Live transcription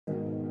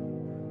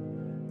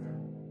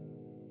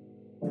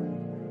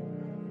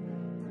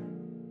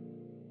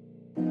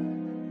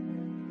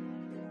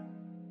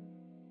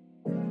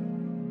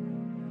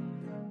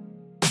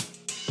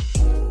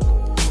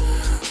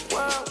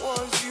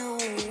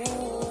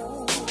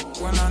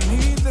when I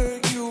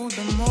needed you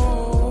the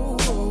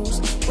most?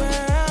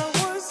 Where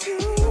was you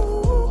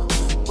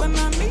when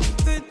I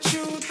needed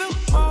you the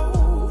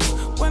most?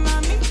 When I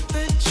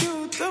needed you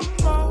the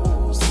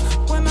most?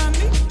 When I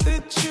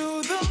needed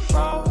you the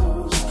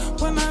most?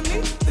 When I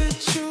needed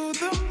you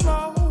the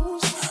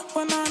most?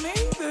 When I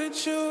needed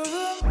you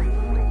the most?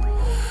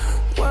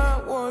 Where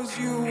was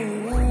you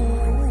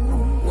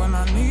when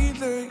I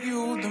needed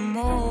you the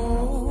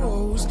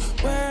most?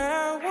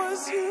 Where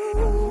was you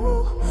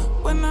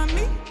when I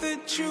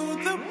needed you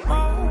the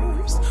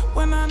most?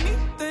 When I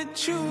needed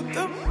you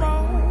the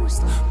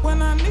most?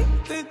 When I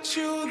needed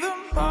you the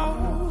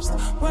most?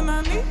 When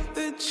I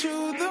needed you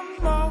the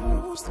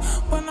most?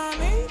 When I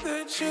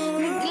needed you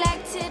the most?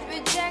 Neglected,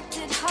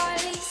 rejected,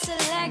 hardly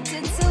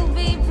selected to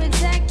be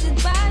protected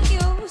by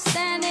you.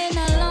 Standing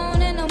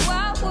alone in the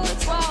wild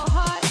woods, wild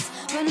hearts,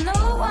 but no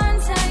one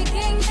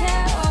taking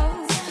care of.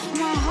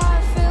 My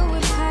heart filled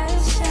with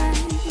passion,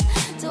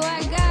 so I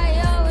got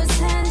your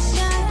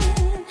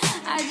attention.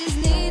 I just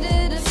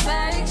needed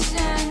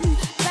affection,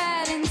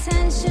 bad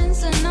intentions,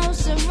 and no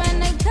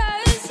surrender,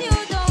 'cause you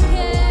don't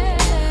care.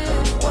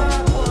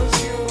 Where was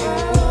you when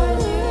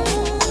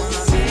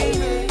I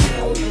needed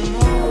you the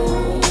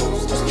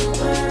most?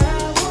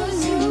 Where was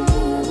you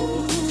when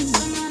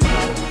I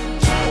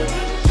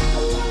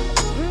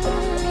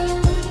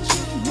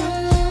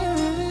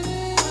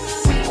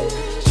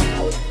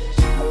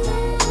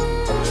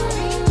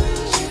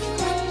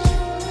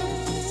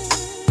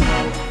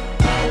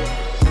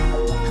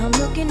I'm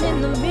looking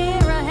in the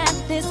mirror at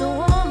this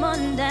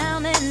woman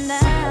down and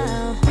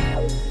out.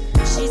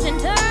 She's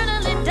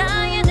internally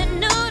dying and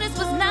knew this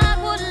was not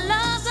what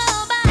love's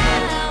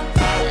about.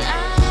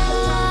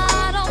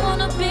 I don't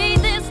wanna be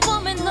this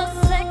woman the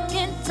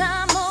second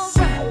time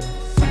around,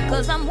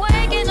 'cause I'm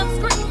waking up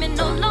screaming,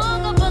 no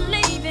longer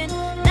believing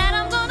that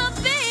I'm gonna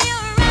be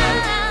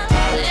around.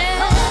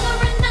 Yeah. Over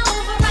and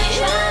over I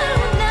try,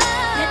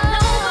 and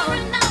over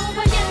and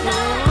over you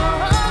lie,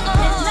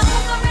 and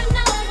over and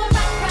over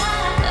I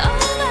cry.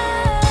 Over,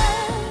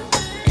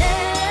 yeah.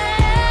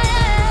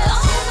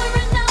 Over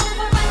and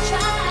over I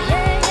try,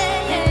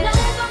 yeah. And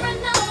over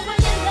and over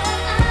you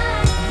lie,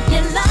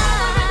 you lie.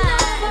 Over and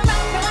over I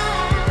cry,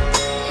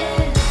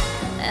 yeah.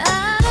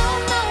 I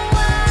don't know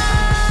why.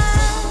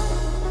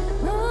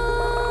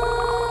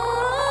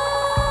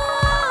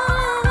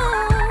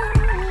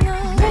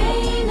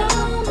 Rain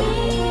on me,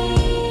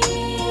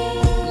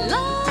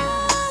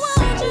 Lord,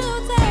 won't you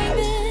take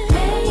this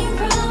pain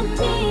from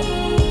me?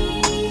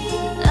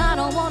 I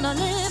don't wanna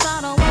live, I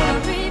don't wanna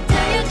breathe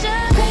till you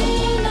just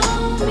rain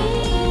on me.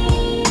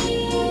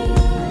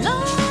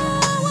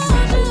 Lord,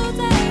 won't you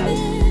take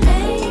this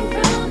pain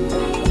from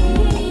me?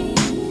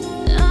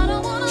 I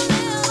don't wanna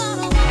live, I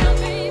don't wanna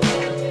breathe.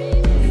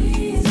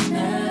 It's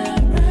not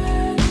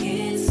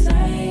rocket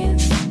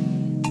science,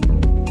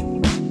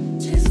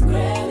 just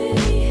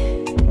gravity.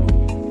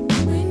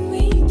 When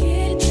we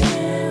get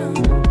down,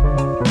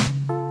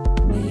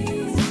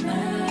 it's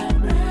not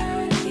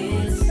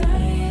rocket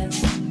science,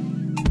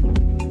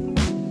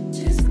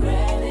 just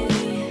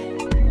gravity.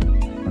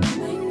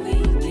 When we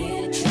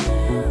get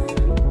down,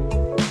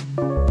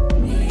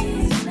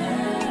 it's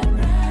not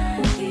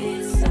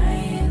rocket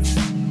science.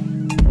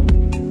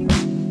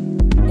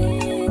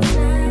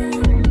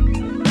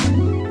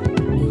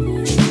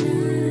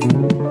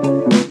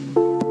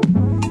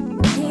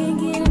 Can't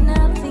get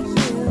enough of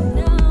you,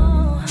 no.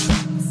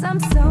 'Cause I'm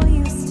so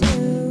used to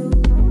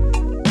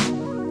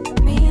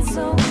being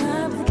so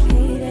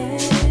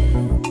complicated.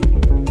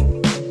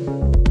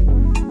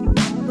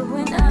 But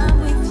when I'm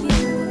with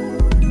you,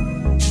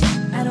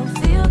 I don't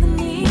feel the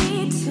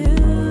need to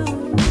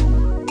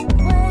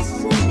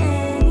question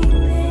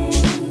anything.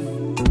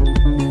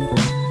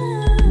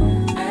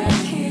 I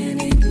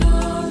can't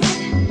ignore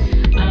it.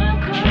 I'm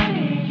caught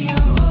in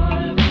your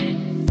orbit.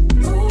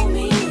 Move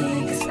me,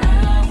 'cause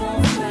I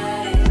won't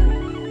fight.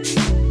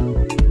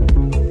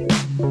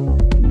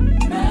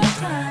 My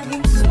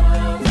problem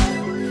solver,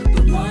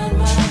 the one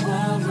my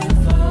world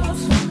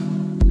revolves from,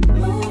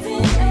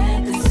 moving at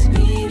the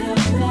speed of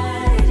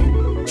light.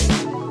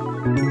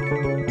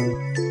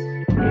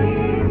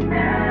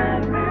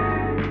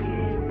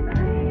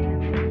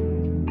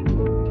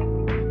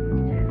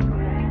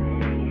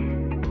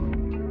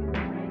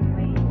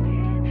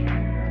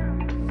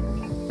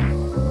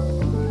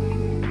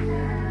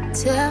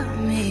 Tell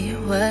me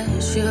what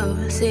you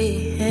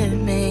see in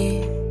me.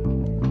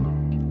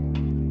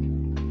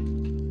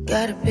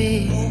 Gotta be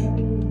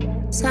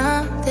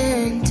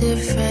something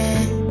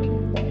different.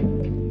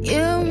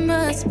 You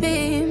must be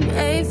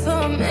made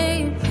for me.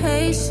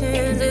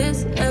 Patience is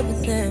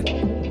everything.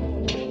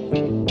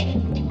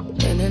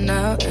 In and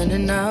out, in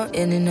and out,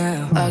 in and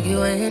out.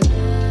 Arguing,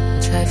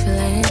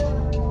 trifling,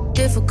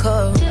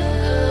 difficult.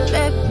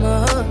 Maybe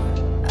more.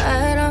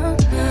 I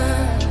don't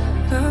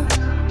know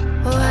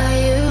why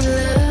you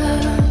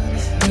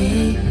love me.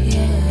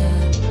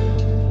 Yeah.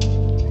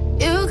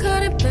 You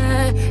got it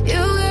bad,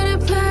 you got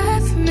it bad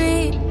for me,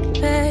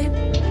 babe.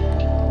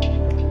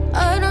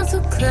 I'm so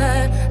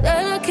glad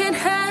that I can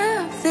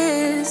have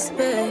this,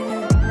 baby.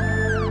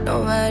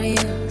 Nobody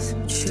else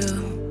but you.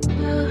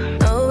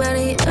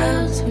 Nobody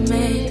else would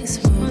make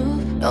this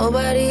move.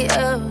 Nobody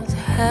else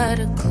had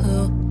a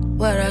clue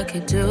what I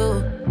could do,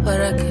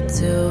 what I could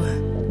do.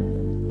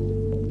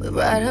 With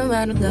right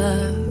amount of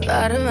love,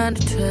 right amount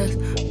of trust,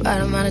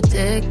 right amount of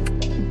dick,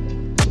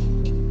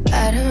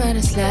 right amount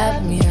of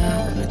slapping me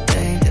out. I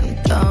think that I'm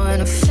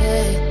throwing a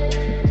fit.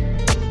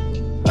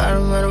 Right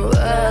amount of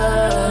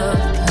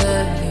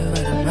wordplay,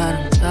 right amount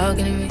of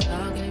talking to me.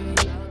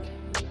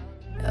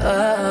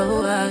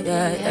 Oh,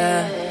 yeah,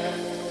 yeah.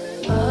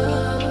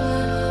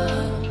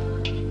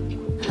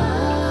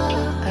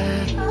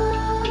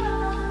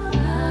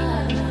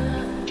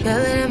 Feel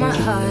it in my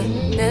heart,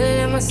 feel it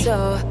in my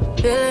soul,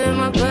 feel it in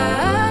my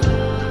body,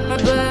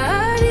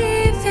 baby.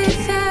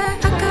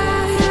 I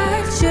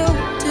got you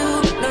to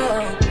know,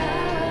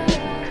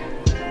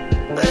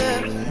 but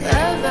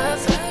I'll never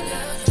find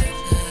out if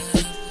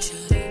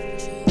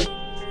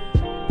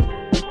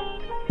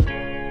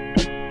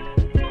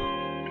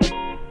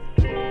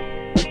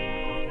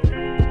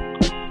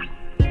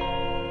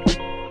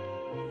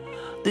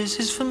This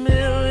is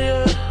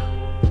familiar,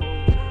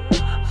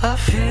 I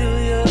feel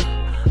ya.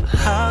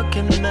 How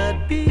can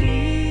that be?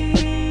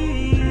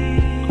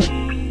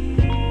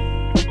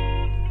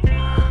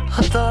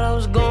 I thought I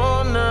was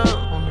gone now,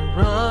 on the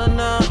run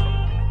now,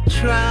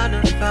 trying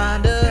to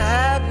find a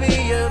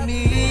happier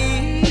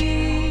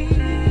me.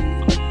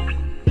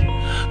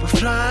 But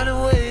flying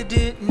away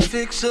didn't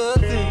fix a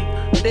thing.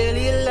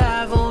 Barely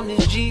alive on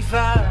this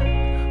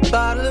G5,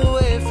 bottle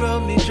away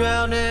from me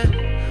drowning.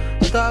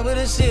 Start with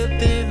a sip,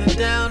 then a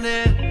down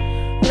there.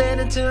 Land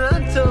in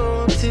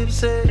Toronto, I'm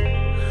tipsy.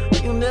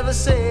 You'll never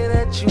say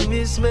that you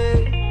miss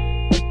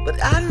me,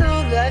 but I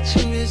know that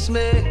you miss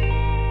me.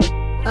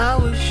 I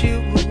wish you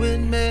were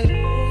with me.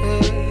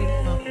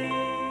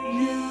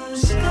 you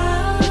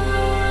sky,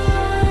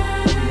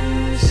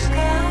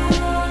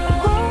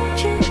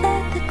 won't you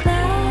let the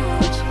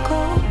clouds go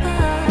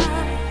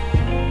by?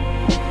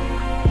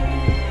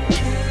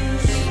 Too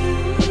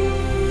soon,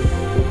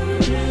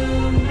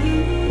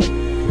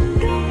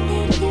 don't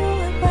need you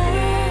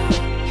around,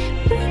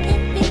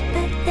 bringing me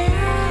back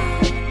down,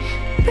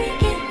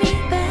 bringing me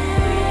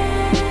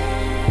back.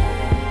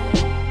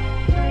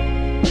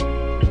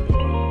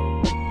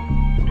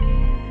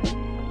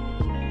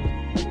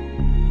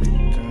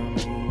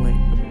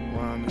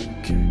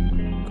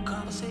 A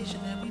conversation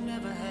that we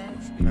never had.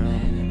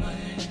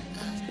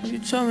 You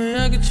told me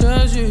I could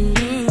trust you,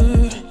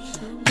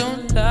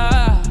 don't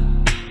lie.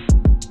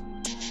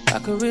 I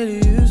could really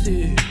use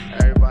it.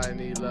 Everybody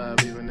need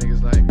love, even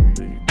niggas like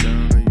me. You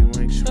down or you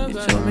ain't sure. You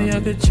told me I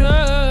could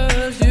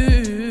trust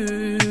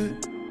you,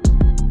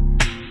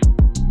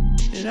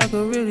 and I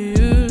could really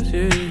use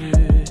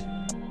it.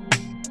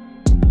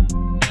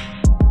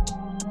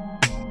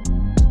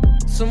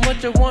 So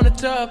much I wanna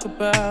talk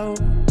about,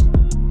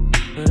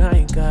 but I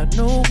ain't got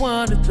no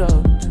one to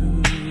talk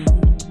to.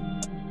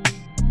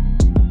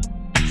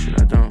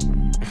 Shit, I don't.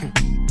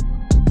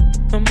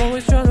 I'm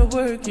always trying to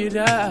work it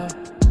out,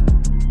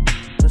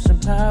 but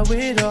somehow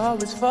it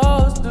always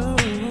falls through.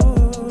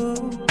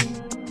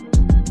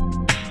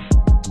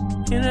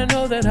 And I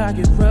know that I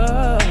get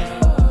rough,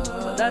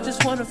 but I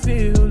just wanna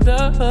feel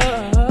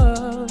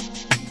love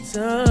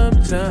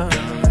sometimes.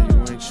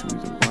 You ain't sure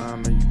either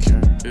rhyme or you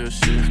can't. Real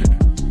shit.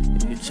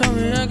 You told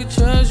me I could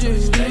trust you,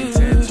 Stay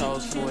 10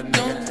 toes for a nigga.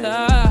 don't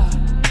lie.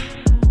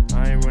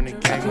 I ain't running I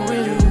game could on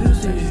really you.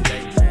 use it.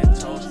 Stay 10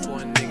 toes for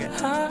a nigga.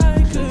 I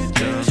could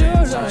use your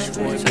love.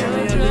 You told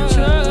me I could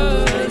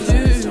trust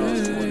you,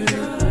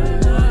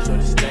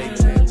 Shorty stay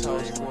 10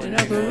 toes for a and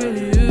I could nigga.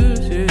 really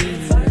use it.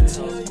 10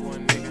 toes for a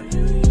nigga.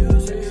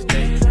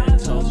 Stay 10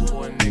 toes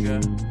for a nigga.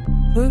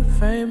 Good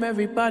fame,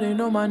 everybody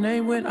know my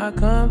name when I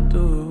come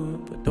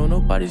through, but don't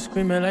nobody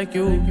screaming like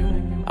you.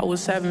 I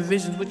was having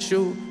visions with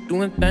you,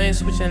 doing things,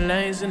 switching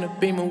lanes in the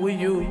Beamer with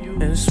you,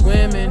 and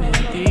swimming in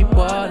deep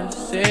water,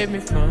 save me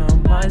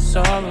from my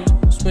sorrows.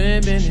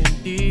 Swimming in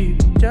deep,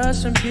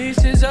 just some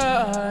pieces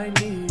all I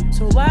need.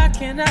 So why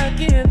can't I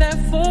give that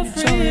for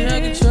free? Tell me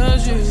I can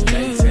trust you,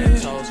 Stay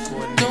 10 toes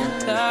for a nigga.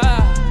 don't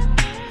lie.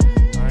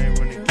 I ain't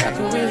running I game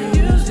could on really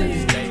you. use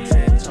it. Stay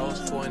 10 toes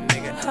for a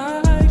nigga.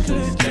 I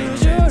could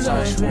use your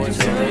love.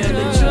 Tell me I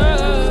can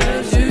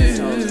trust you,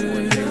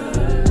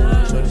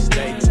 Shorty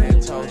stay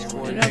 10 toes for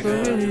a and I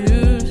could nigga. really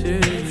use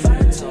it.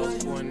 10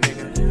 toes for a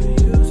nigga.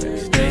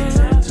 Stay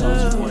 10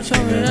 toes for a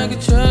Tell me I nigga.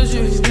 can trust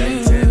you,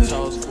 Stay 10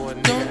 toes for a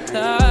nigga. don't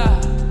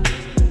lie.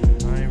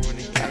 I ain't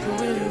running I game could on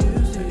really you.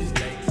 use it.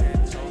 Stay 10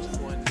 toes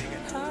for a nigga.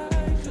 I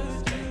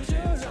could use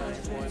your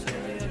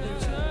love.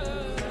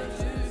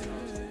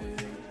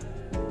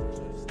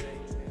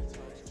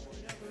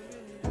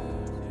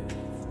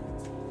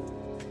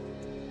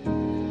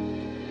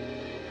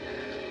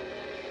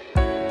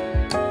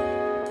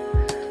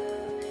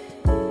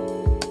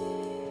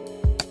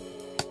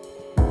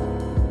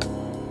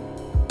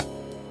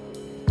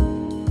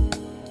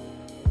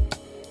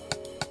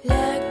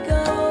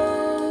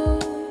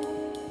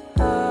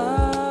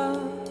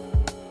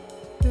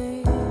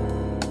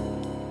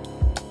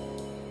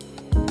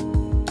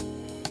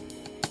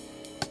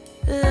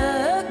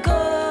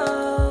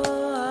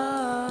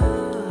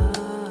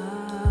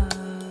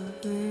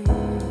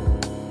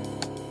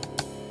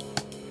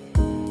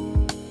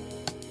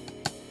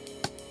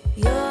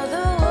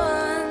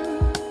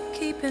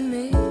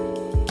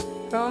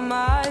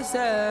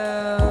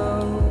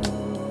 myself.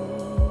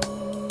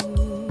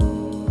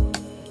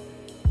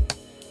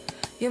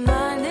 Your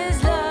mind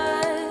is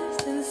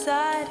lost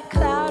inside a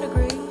cloud of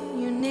green.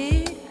 You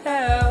need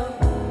help.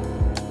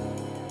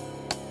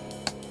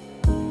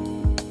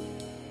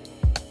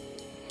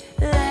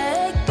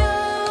 Let go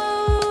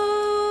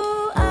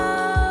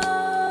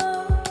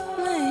of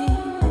me.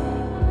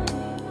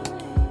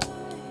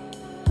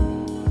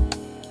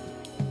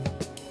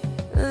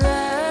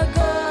 Let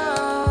go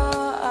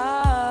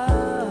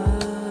of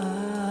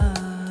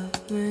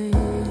me.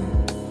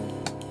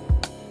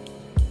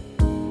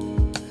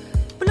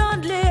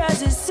 Bluntly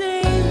as it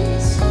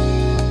seems,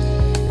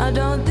 I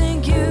don't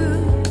think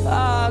you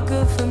are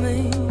good for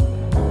me.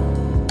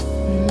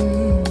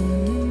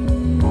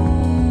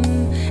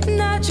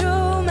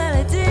 Natural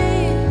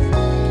melody,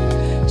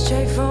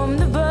 straight from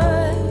the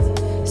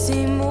birds,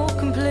 seem more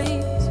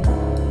complete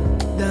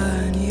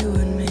than you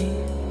and me.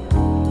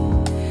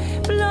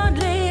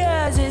 Bluntly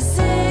as it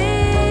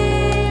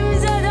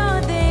seems, I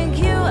don't think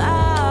you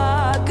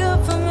are good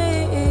for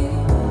me.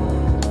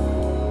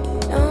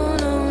 No,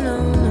 no, no,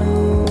 no.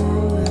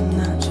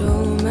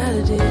 Natural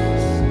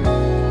melodies,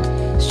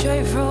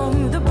 straight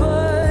from the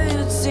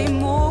birds, seem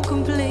more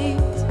complete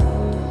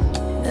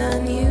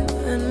than you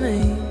and me.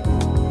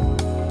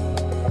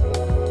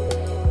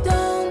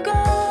 Don't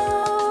go,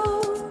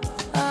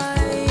 I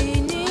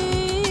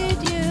need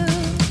you.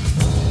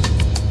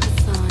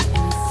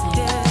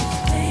 Yeah.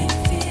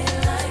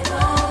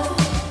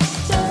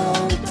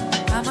 Don't.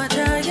 I'ma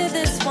tell you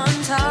this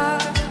one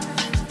time,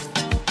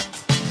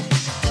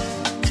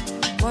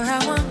 where I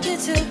want you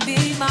to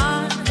be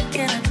mine.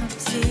 Can I come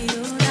see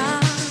you now?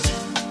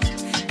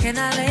 Can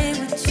I lay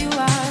with you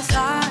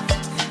outside?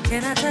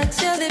 Can I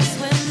touch your lips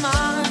with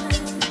mine?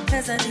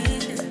 'Cause I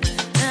need it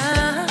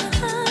now.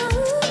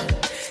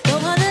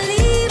 Don't wanna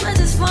leave, I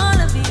just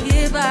wanna be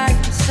here by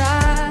your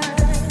side.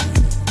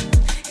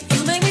 You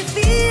make me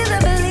feel, I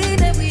believe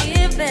that we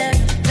in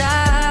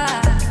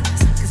paradise.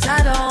 'Cause I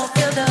don't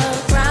feel the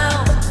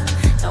ground.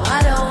 No, I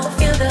don't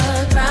feel the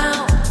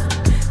ground.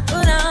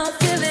 But I'm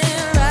feeling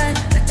right.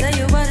 I tell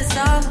you what it's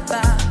all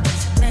about.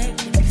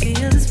 Making me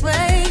feel this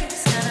way.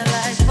 It's kinda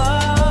like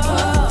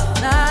fall,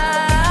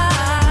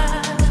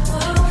 life,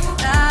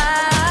 life.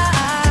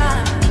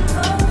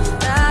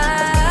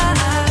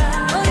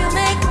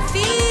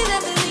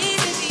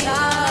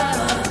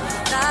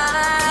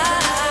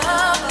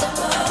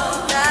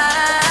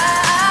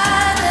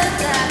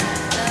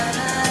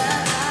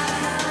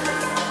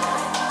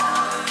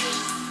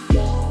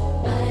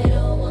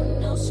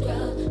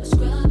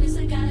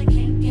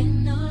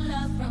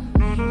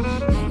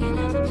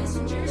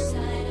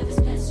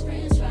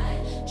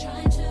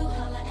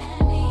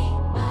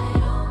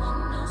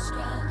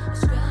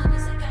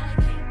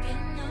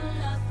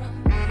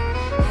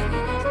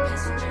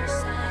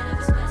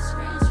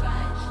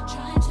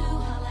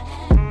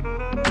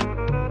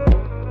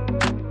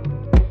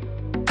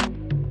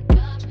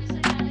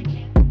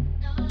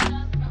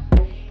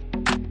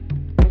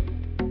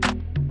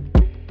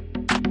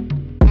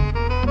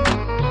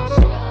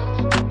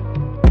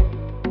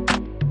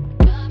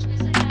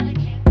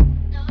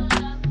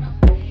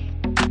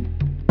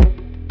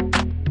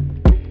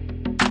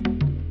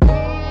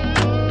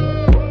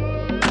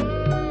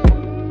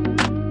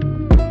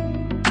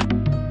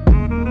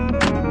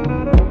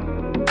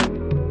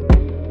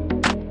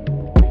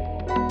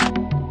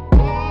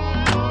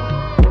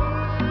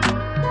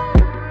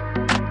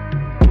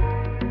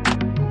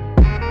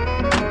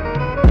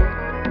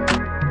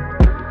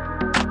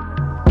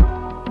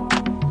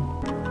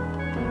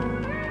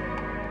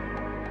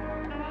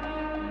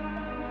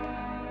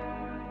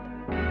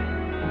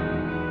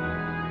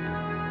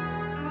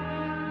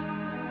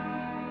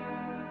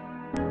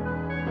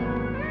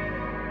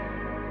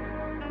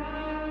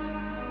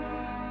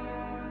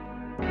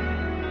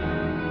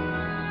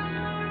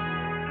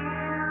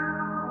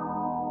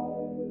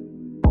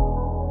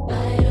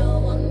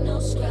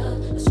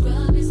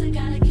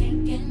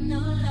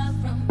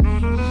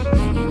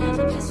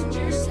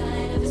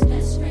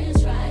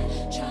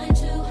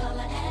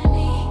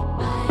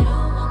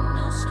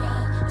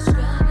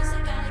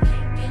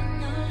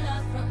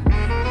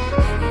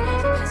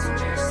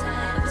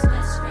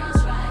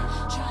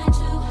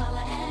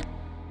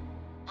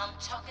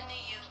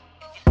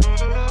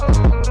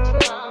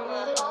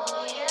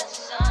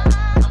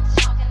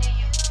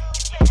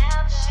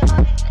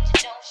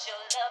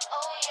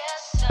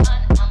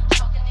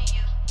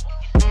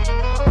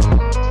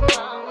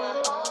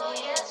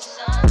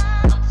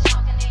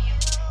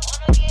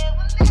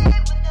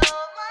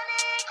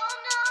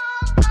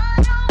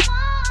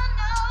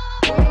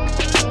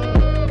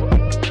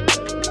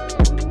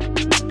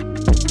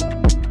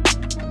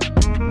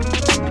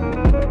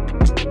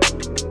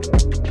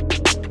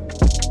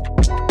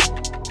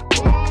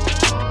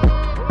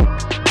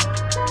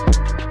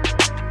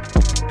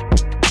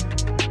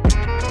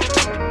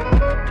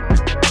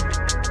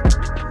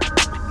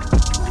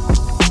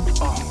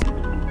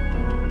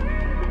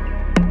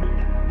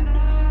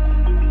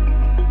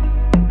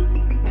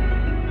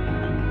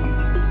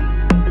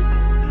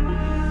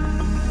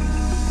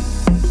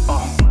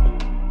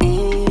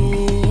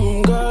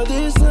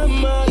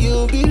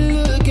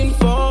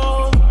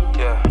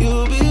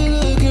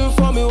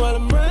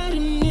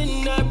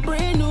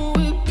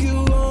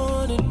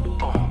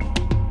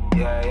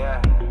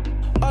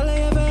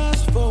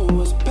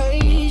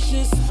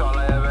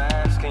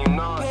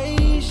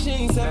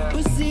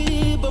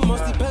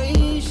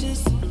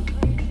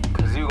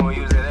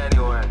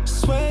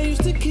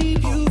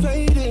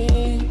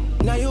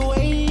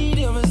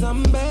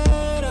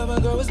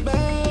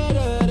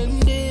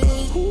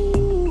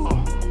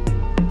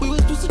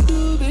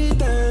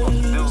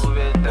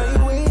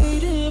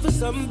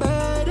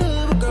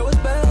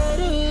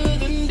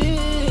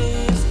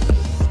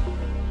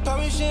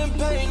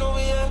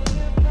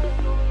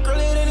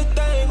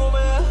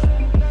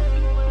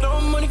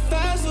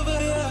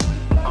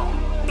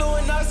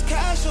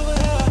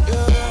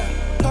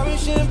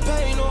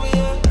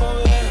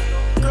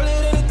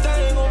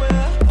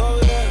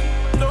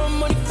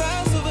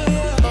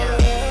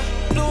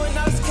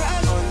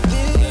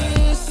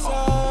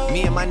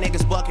 my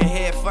niggas bucking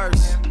head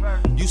first.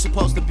 You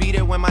supposed to be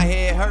there when my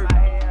head hurt.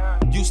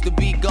 Used to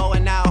be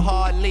going out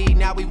hard lead,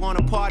 now we want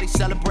a party,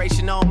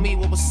 celebration on me,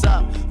 what's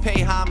up?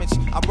 Pay homage,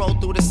 I roll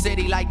through the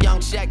city like young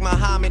Shaq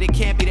Muhammad, it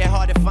can't be that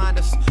hard to find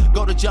us.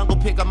 Go to jungle,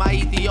 pick up my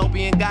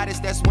Ethiopian goddess,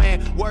 that's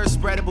when word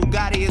spread of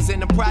Bugatti is in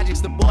the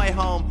projects, the boy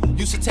home.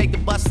 Used to take the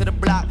bus to the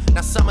block,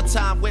 now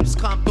summertime whips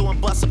come through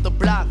and bust up the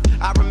block.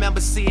 I remember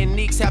seeing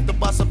Neeks have to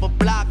bust up a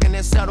block and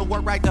then sell the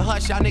work right to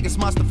Hush, y'all niggas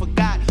must have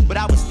forgot. But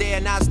I was there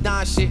and I was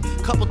done shit,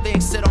 couple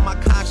things sit on my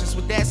conscience.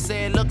 With that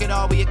said, look at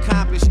all we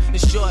accomplished. In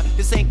short,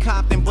 this ain't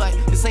Compton, but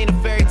this ain't a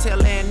fairy tale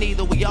land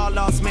neither. We all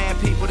lost man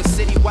people, the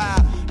city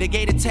wild. They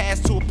gave the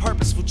task to a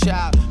purposeful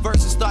child.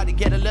 Verses start to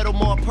get a little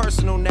more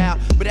personal now,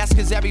 but that's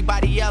cause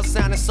everybody else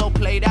sounded so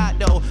played out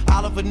though.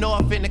 Oliver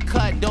North in the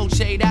cut,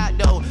 Dolce out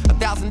though.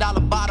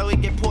 $1,000 bottle,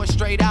 it get poured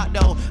straight out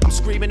though. I'm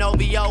screaming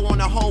OVO on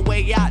the whole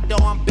way out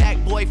though. I'm back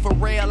boy for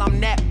real, I'm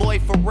that boy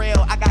for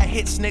real. I got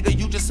hits nigga,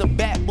 you just a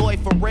bad boy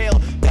for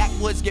real.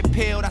 Backwoods get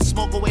peeled, I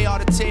smoke away all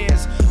the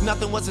tears.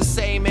 Nothing was the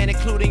same man,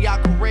 including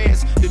y'all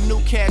careers. The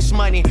new Cash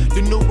Money,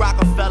 the new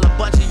Rockefeller.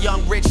 Bunch of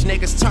young rich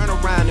niggas, turn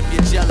around if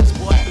you're jealous,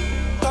 boy.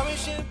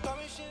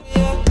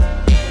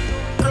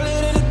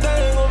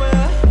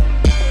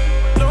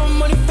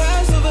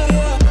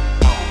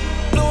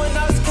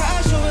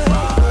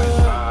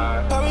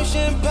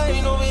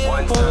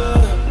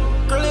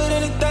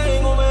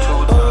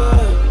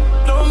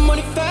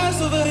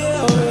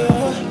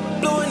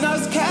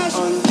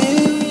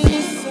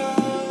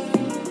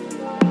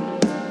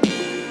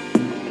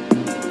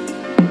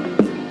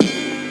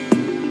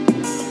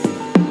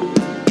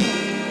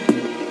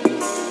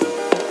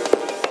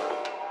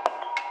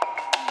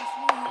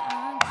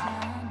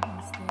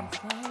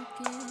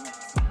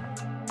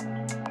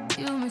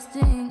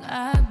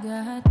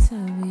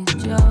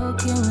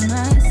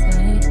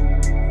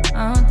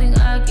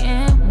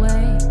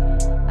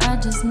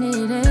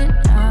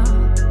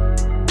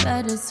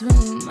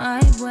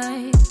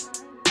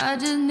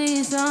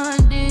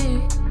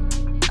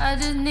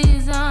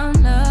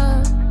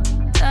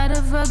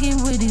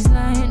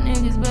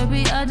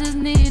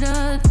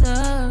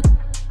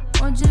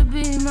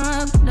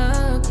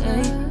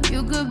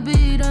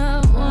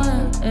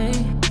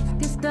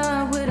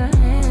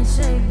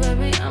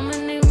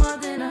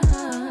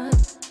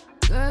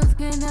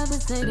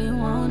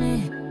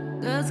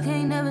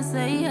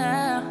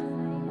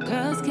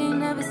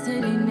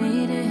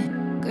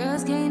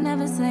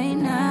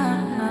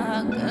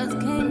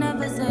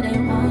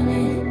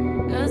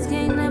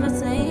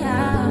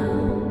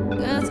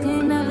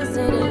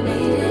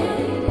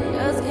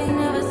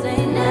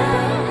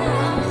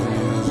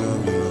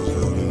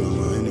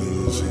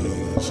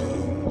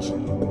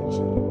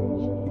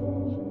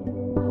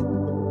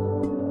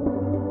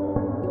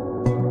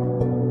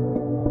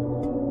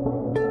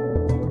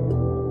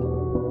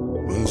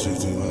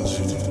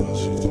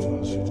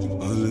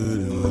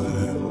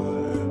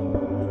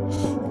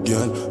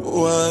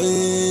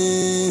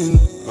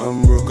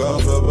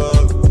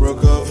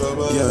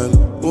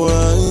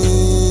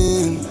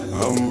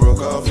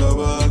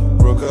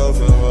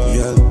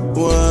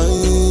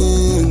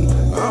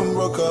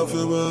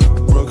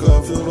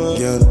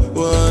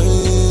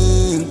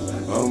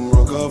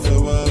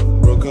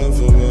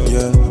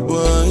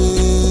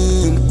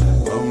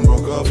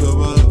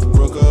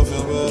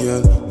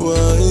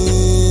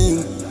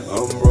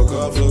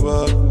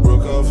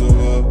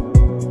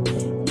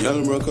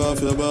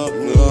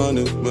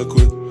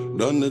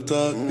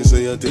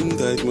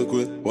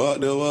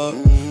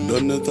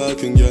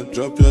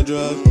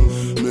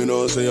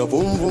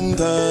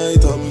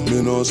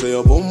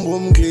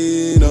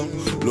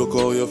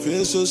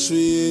 So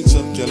sweet,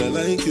 so girl I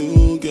like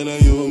you, girl I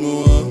you me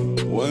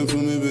want. Wine for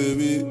me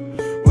baby,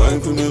 wine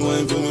for me,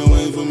 wine for me,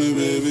 wine for me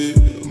baby.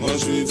 My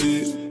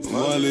sweetie,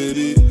 my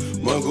lady,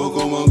 my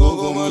coco,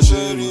 my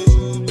sherry.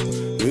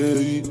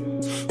 Baby,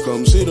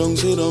 come sit down,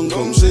 sit down,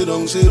 come sit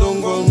down, sit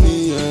down for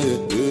me, yeah,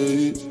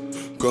 baby.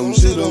 Come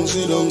sit down,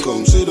 sit down,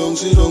 come sit down,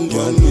 sit down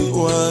for me.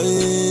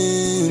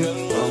 Wine,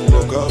 I'm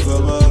broke off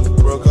your back,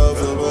 broke off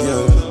your back.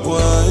 Yeah,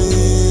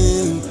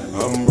 wine,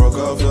 I'm broke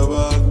off your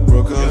back,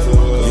 broke off your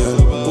back.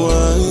 Yeah.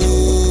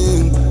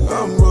 Wine,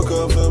 I'm broke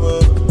off your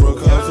back,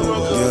 broke off your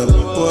back. Yeah,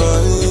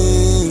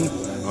 wine,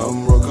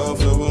 I'm broke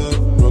off your back,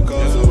 broke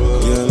off your back.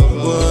 Yeah,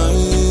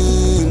 wine,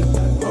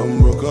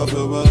 I'm broke off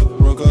your back,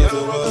 broke off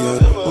your back. Yeah,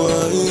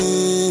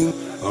 wine,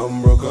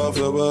 I'm broke off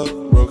your back,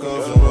 broke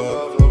off your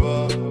back.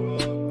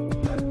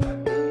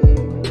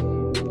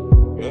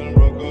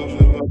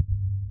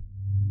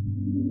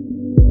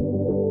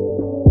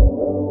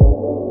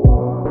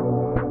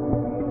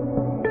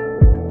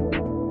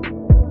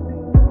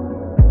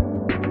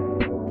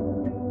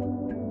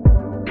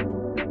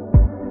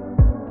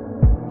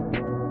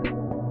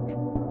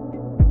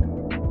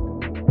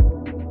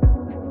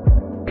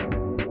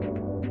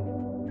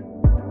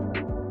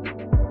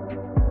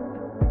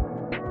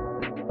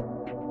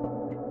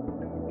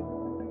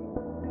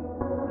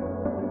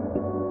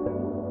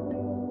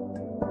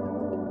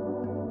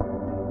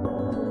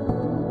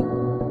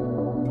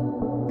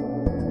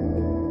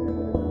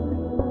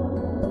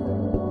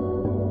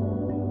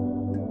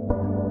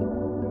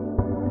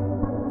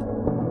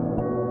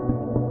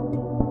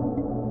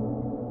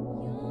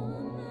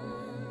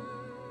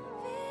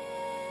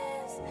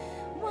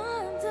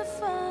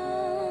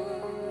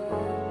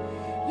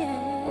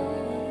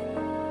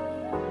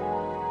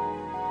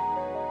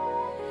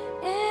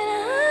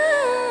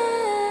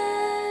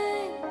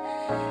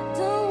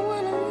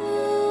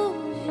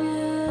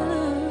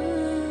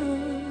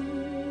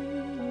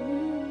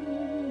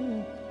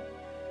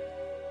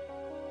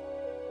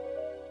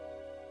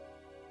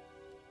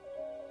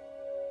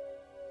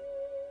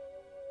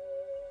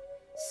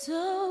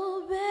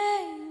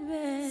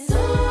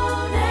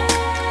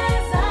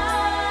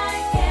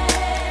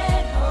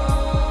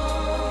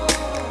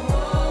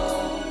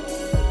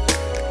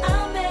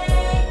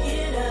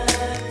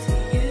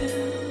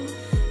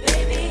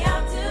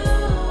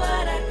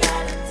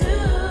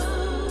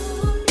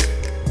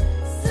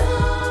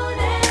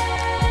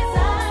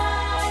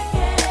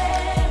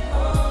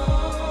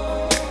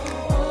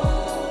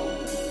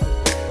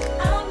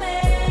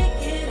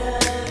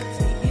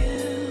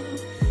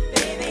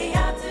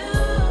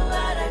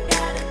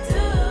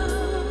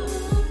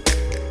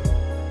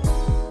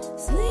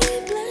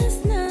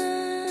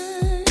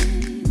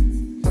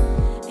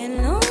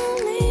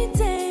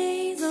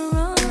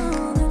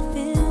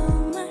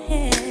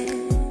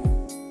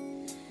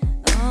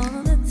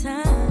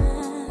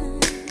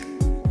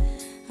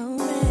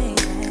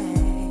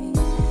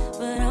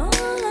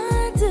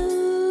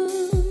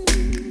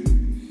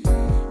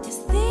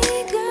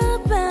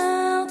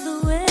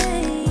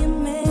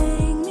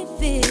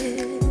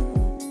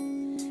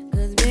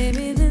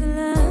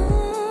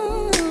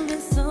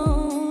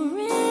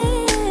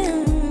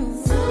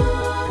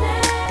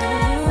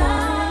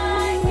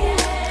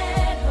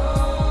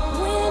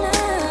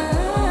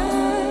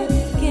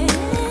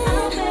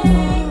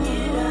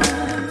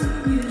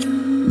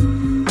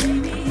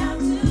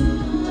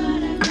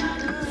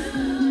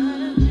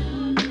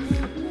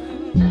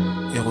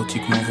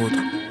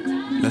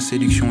 La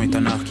séduction est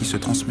un art qui se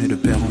transmet de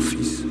père en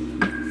fils.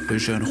 Le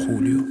jeune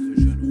Julio.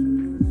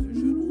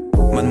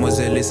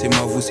 Mademoiselle,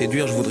 laissez-moi vous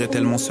séduire, je voudrais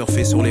tellement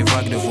surfer sur les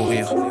vagues de vos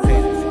rires.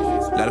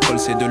 L'alcool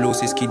c'est de l'eau,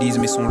 c'est ce qu'ils disent,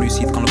 mais sont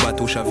lucides quand le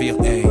bateau chavire.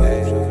 Hey.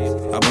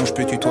 Ah bon, je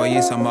peux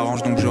tutoyer, ça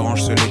m'arrange donc je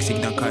range ce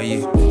lexique d'un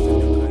cahier.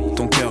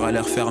 Ton cœur a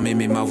l'air fermé,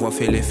 mais ma voix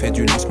fait l'effet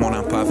du lancement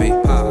d'un pavé.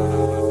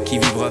 Qui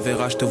vivra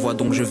verra, je te vois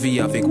donc je vis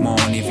avec moi,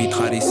 on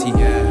évitera les si.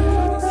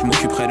 Je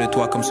m'occuperai de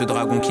toi comme ce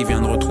dragon qui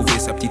vient de retrouver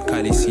sa petite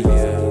Khaleesi.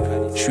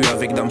 Je suis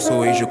avec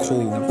Damso et je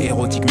croule.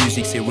 Érotique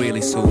musique, c'est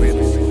really so.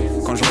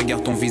 Quand je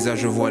regarde ton visage,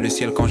 je vois le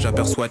ciel. Quand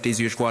j'aperçois tes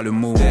yeux, je vois le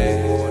moon.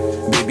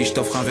 Baby, je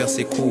t'offre un verre,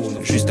 c'est cool.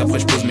 Juste après,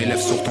 je pose mes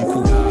lèvres sur ton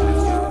cou.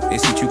 Et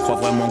si tu crois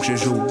vraiment que je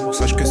joue,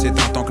 sache que c'est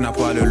un temps que n'a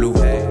pas le loup.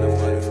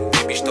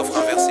 Baby, je t'offre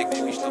un verre, c'est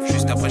cool.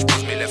 Juste après, je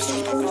pose mes lèvres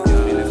sur ton cou.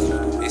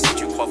 Et si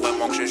tu crois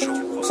vraiment que je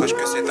joue, sache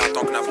que c'est un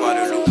temps que n'a pas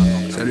le loup.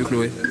 Salut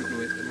Chloé.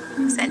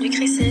 Salut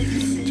Chrissy.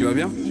 Tu vas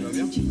bien?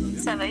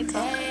 Ça va et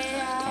toi?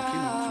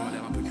 Tranquille, tu m'as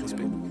l'air un peu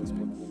crispé.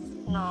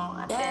 Non,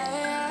 à peine.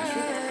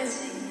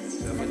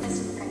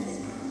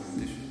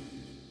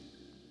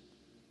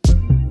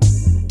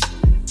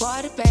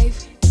 Water, baby,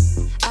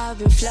 I've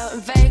been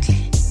floating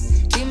vaguely.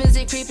 Demons,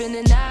 they creeping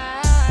the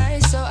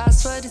night, so I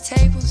swear the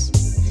tables.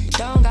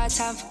 Don't got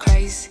time for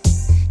crazy.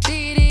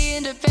 DD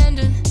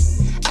independent,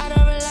 I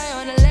don't rely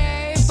on a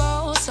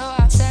label, so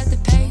I set the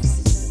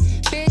pace.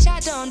 Bitch, I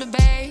don't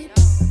debate.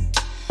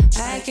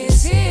 I can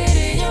see it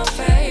in your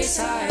face,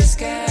 I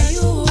scare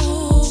you.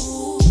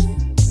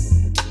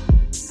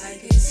 I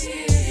can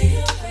see it in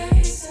your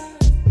face,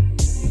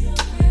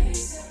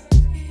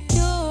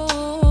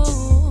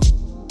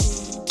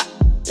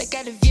 look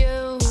at the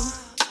view.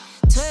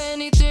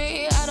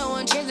 23, I don't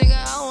want change, nigga,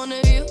 I want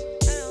a view.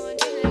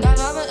 Got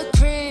mama a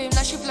crib,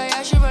 now she fly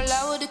out, she roll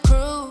out with the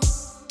crew.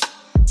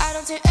 I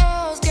don't take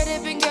L's, get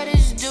it, been get it,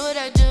 just do what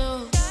I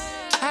do.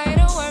 I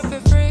don't work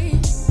for free,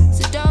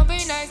 so don't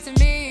be nice to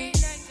me.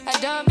 I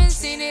done been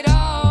seen it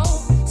all,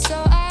 so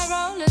I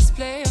roll this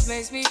play. It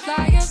makes me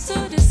fly up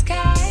to the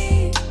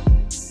sky.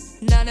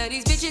 None of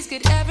these bitches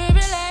could ever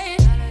relate.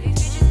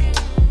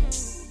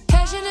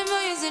 Passion and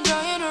millions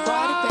enjoying a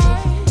ride,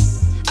 baby.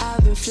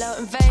 I've been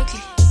floating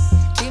vaguely.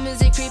 Demons,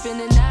 they creeping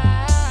the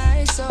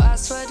night, so I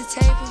swear the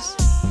tables.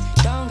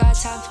 Don't got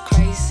time for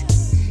crazy.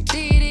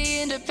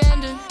 DD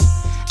independent,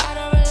 I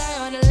don't rely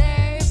on a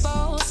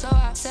label, so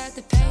I set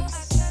the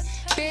pace.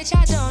 Bitch,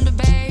 I don't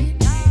debate.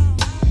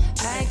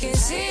 I can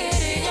see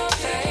it in your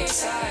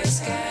face, I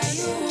scare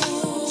you.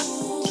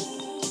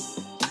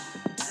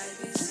 I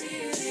can see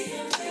it in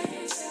your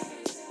face.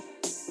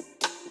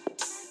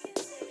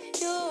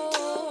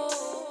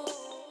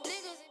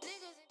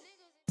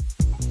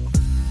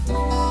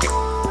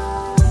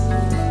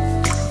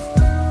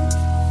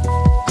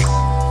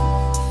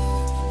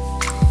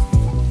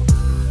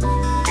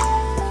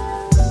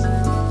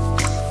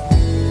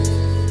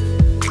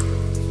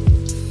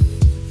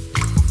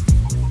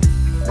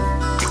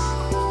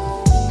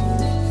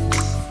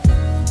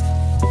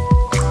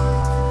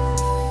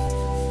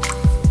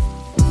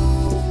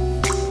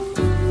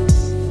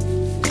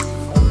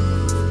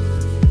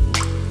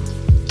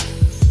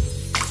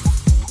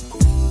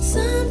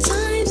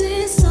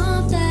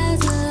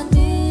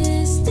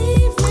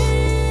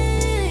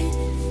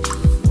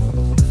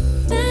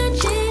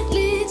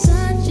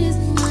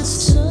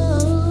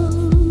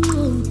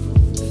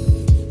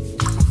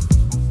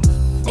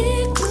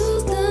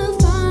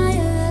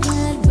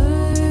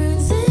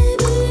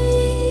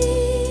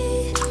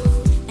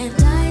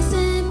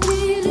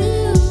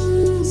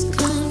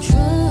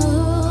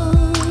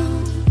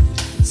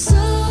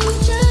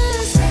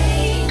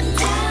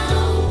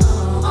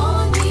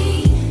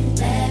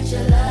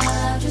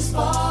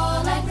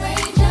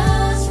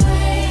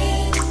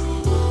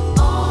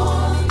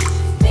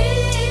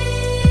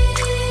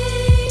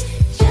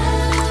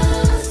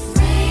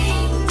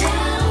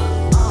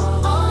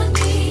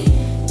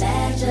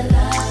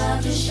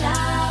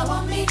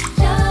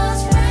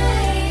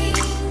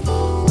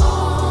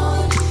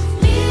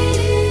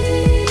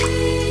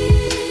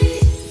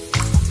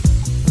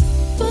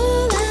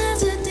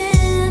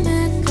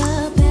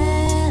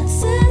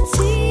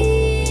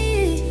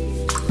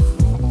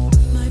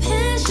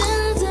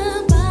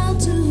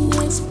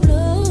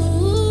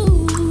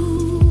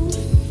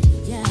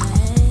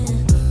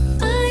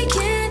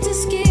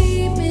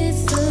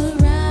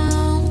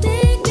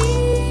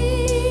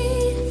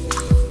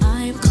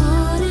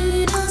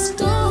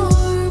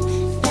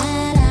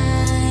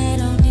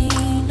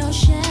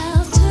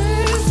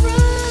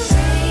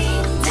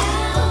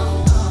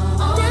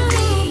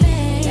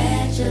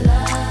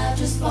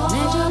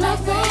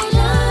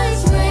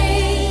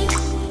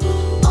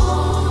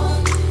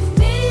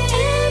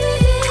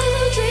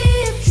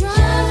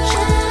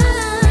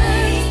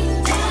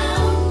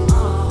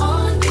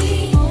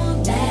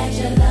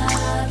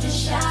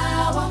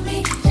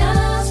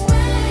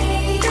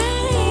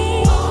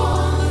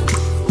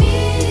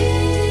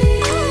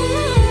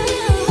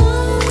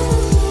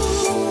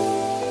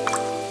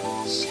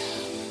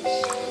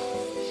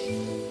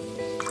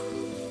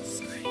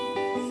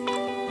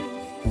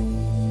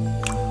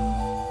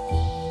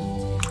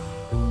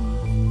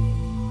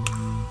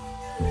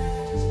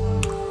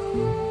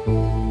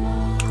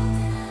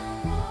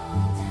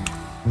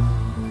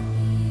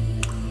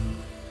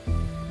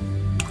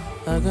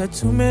 got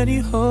too many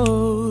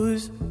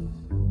hoes,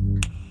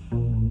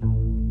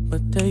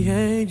 but they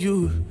ain't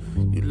you.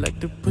 You like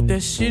to put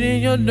that shit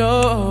in your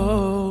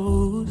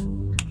nose,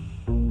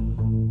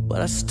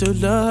 but I still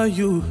love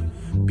you.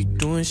 Be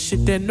doing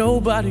shit that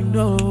nobody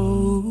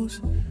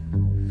knows.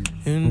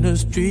 In the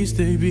streets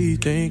they be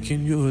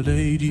thinking you're a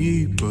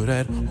lady, but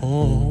at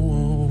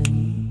home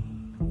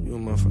you a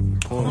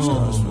motherfucking porn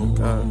star, I swear to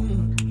God.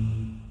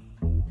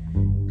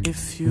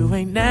 If you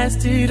ain't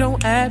nasty,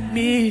 don't at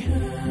me.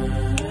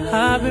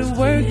 I've been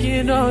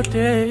working all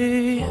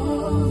day.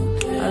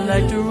 I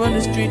like to run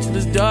the streets till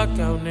it's dark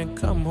out and then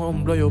come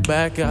home, blow your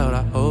back out.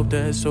 I hope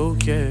that's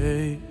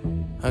okay.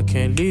 I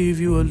can't leave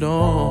you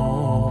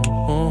alone.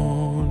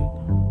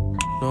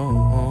 No,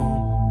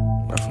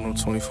 not for no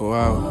 24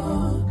 hours.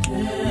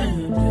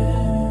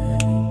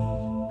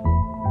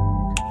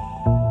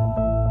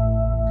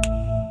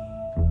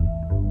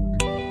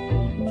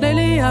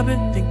 Lately I've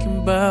been thinking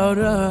about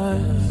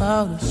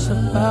us,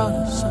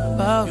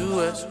 about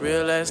you as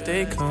real as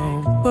they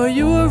come. But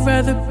you would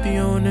rather be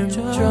on them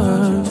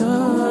drugs,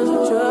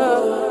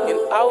 and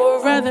I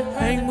would rather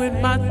hang with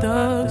my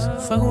thugs.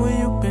 Fuck when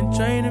you been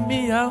draining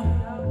me out,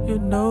 you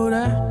know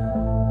that.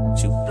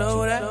 You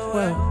blow that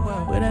well,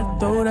 where that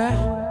throw that.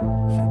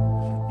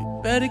 You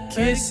better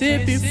kiss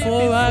it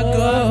before I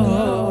go.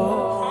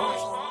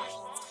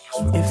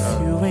 If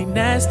you ain't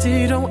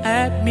nasty, don't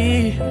at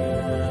me.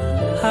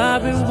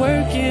 I've been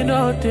working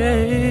all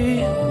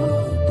day. I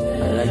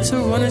like to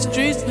run the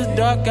streets in the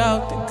dark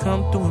out, then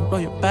come through and blow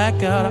your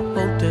back out. I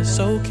hope that's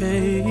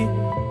okay.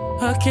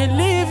 I can't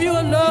leave you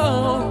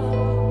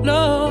alone,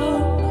 no.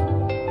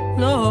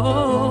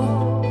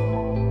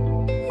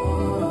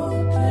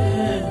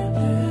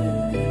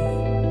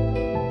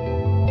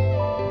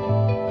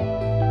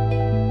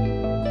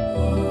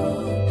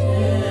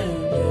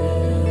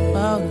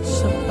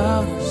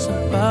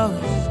 About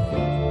us.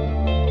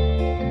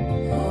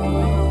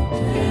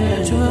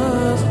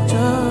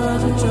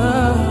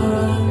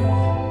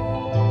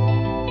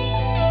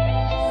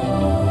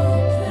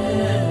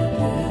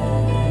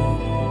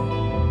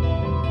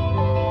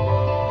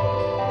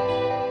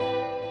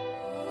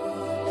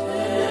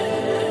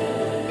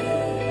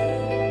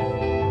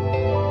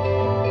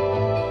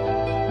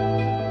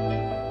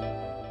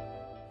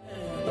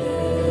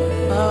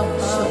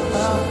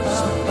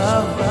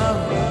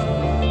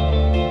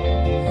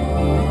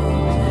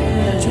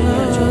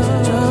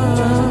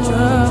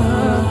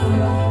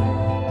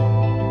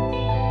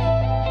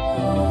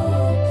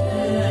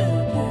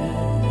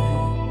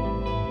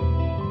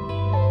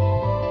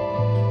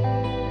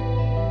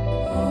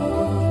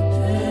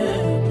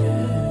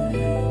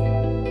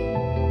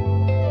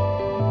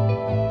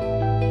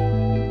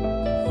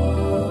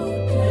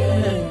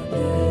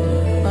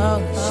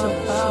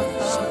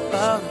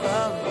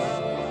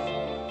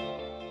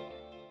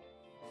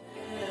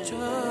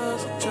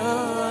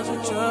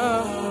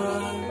 Drugs.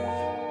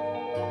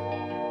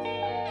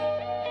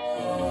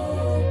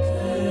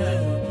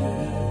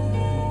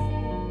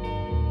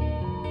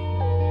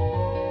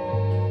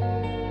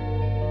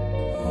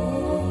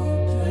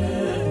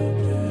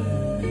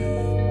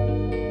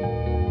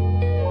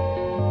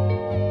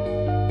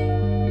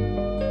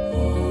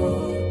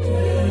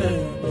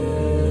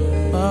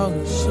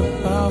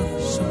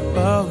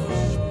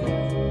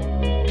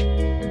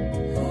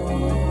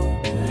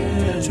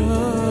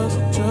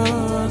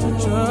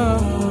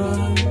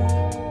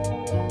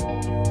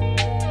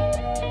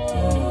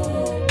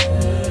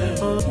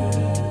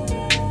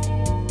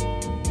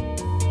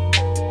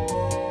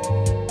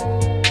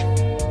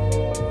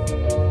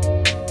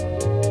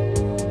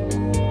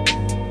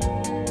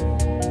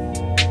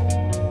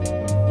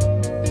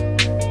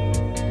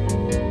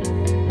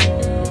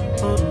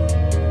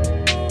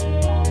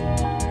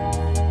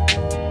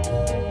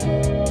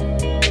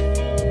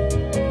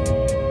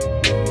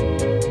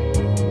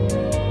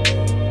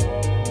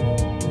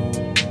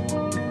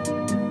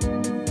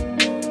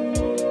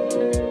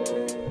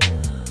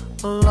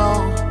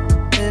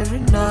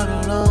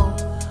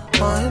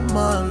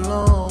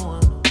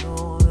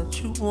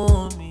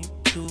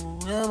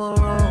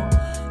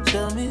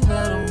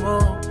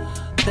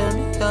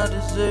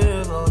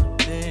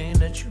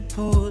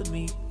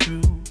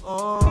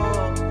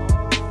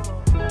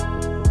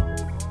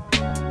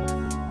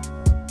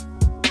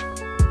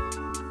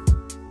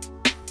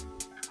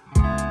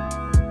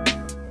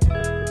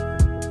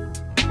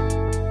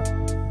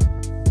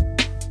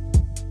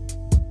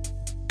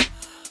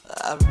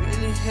 I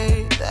really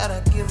hate that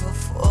I give a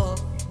fuck.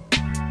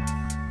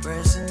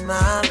 Pressing my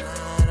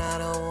line, I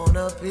don't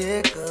wanna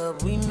pick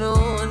up. We know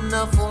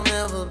enough will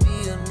never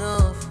be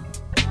enough.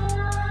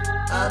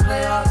 I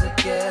play hard to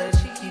get,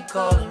 she keep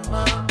calling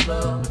my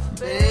bluff.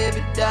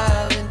 Baby,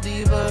 diving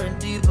deeper and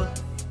deeper.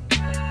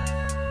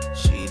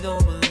 She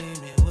don't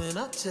believe me when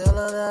I tell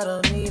her that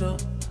I need her.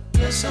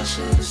 Guess I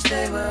should've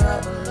stayed where I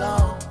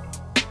belong.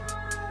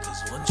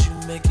 Cause once you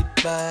make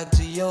it back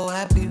to your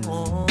happy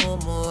home,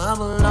 I'm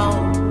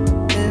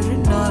alone. Every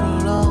night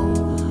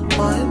alone.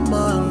 Why am I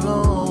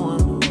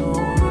alone? I know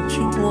that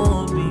you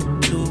want me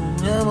to.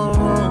 Am I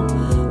wrong?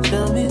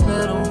 Tell me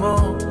that I'm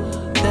wrong.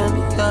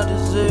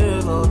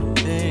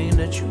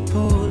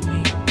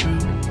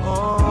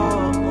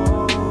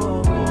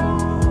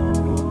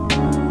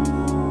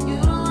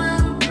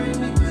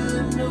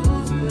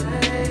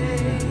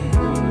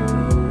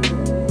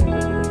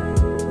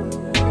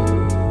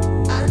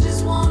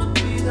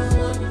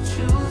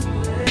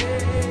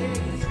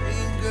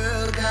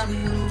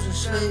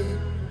 sleep.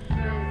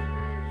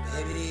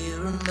 Baby, you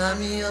remind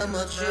me of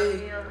my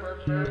tree.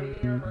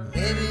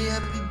 Maybe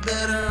I'd be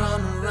better on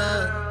the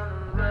run.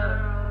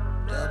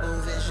 Double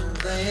vision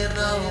playing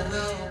on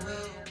me.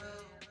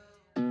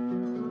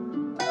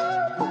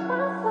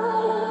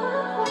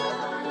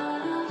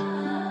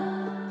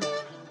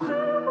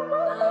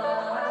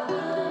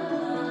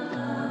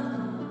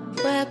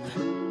 Whip,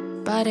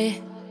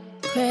 body,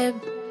 crib,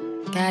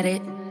 got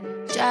it,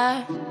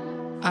 job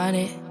on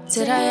it.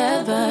 Did I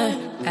ever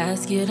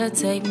ask you to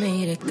take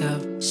me to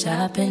go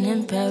shopping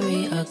in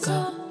Paris or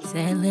go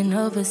sailing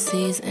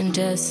overseas and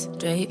just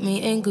drape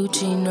me in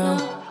Gucci? No.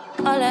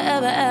 All I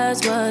ever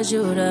asked was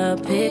you to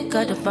pick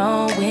up the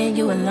phone when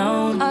you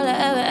alone. All I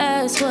ever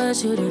asked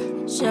was you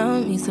to show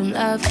me some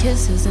love,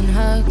 kisses and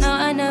hugs. No,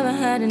 I never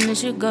had an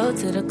issue. Go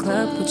to the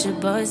club with your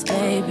boys,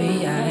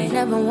 baby. I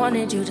never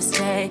wanted you to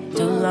stay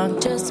too long.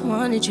 Just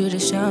wanted you to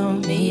show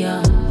me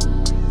up.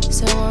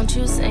 So won't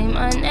you say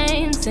my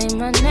name, say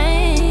my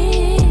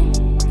name.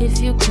 If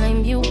you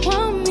claim you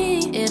want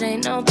me, it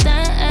ain't no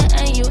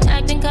thing. You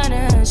acting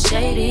kinda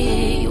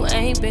shady. You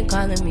ain't been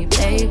calling me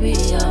baby,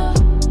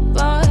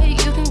 boy,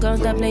 you can go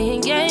stop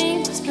playing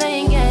games,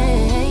 playing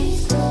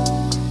games.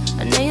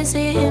 I know you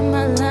say you hit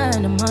my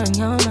line, I'm on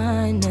your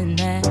mind and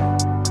that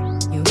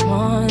you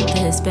want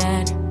this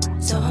bad,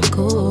 so I'm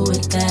cool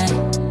with that.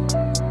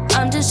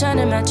 I'm just trying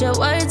to match your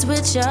words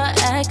with your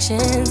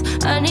actions.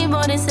 I need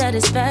more than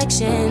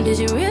satisfaction. Did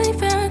you really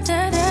feel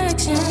that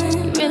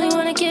action? Really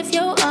wanna give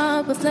your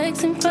all, but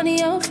flex in front of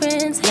your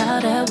friends. How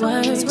that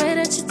works? Swear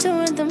that you're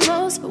doing the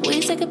most, but we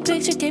take a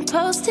picture, can't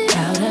post it.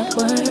 How that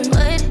works?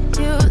 What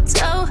you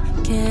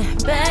talking?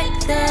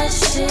 Back that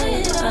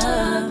shit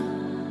up.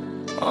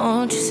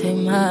 Won't you say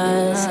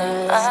my,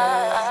 say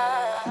my?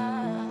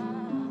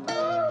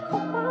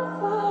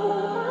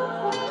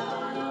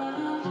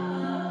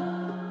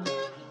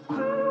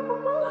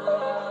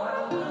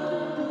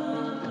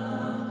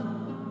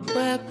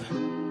 Whip,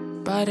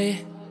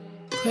 body,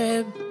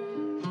 crib,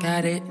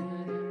 got it,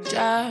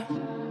 job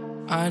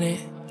on it.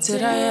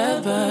 Did I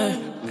ever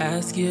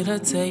ask you to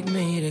take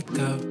me to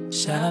go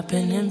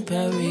shopping in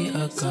Paris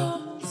or go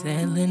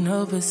sailing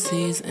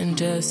overseas and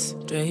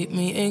just drape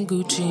me in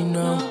Gucci?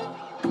 No.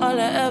 All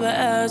I ever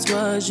asked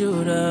was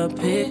you to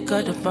pick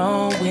up the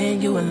phone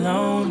when you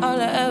alone.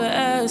 All I ever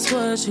asked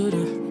was you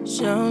to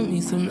show me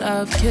some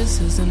love,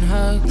 kisses and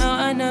hugs. No,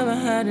 I never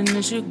had an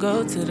issue.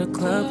 Go to the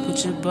club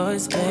with your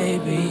boys,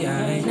 baby.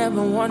 I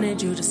never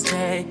wanted you to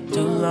stay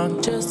too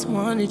long. Just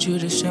wanted you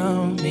to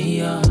show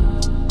me up.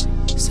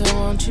 So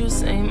won't you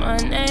say my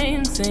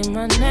name, say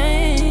my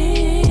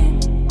name.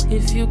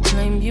 If you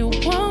claim you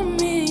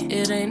want me,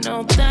 it ain't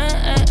no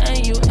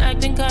thing. You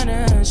acting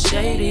kinda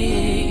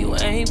shady. You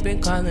ain't been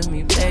calling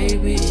me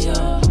baby,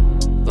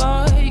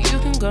 boy, you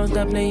can go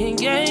stop playing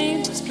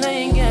games,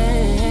 playing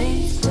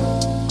games.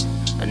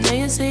 I know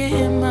you say you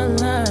hit my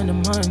line,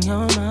 I'm on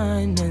your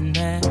mind and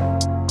that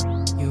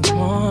you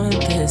want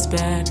this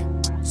bad,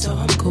 so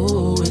I'm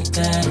cool with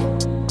that.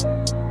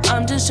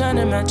 I'm just trying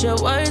to match your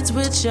words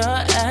with your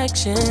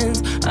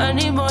actions. I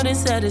need more than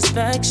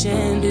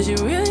satisfaction. Did you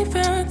really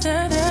feel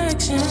that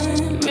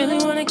action? Really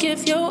wanna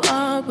give your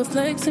all, but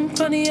flex in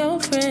front of your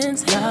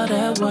friends. How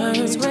that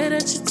works? Swear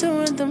that you're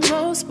doing the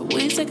most, but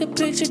we take a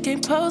picture,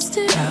 can't post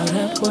it. How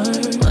that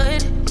works?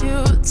 What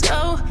you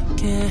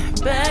talking?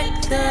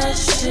 Back that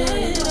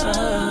shit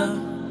up.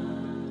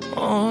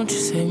 Won't you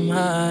say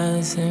my,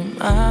 say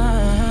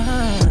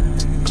my?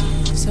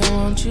 So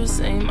won't you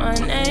say my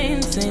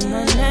name, say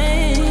my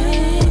name.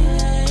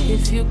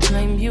 If you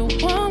claim you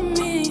want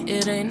me,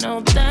 it ain't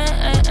no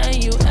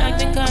thing. You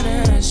acting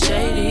kinda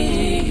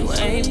shady. You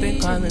ain't been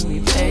calling me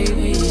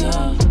baby,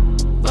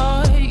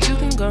 boy, you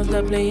can go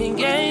stop playing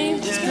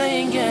games, just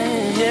playing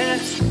games. Yeah,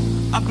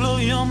 I blow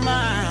your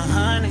mind,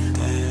 honey.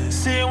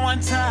 Say it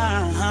one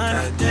time,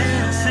 honey.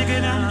 Sick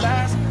of them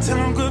lies, tell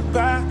them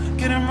goodbye.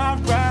 Get in my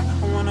ride,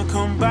 I wanna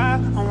come by.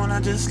 I wanna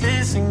just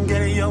listen,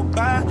 get in your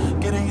vibe,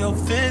 get in your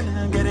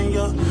feelings, get in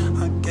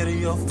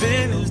your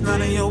feelings,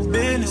 none of your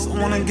business. I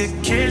wanna get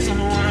kids, I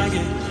wanna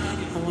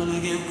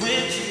get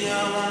rich, yeah,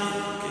 I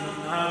wanna.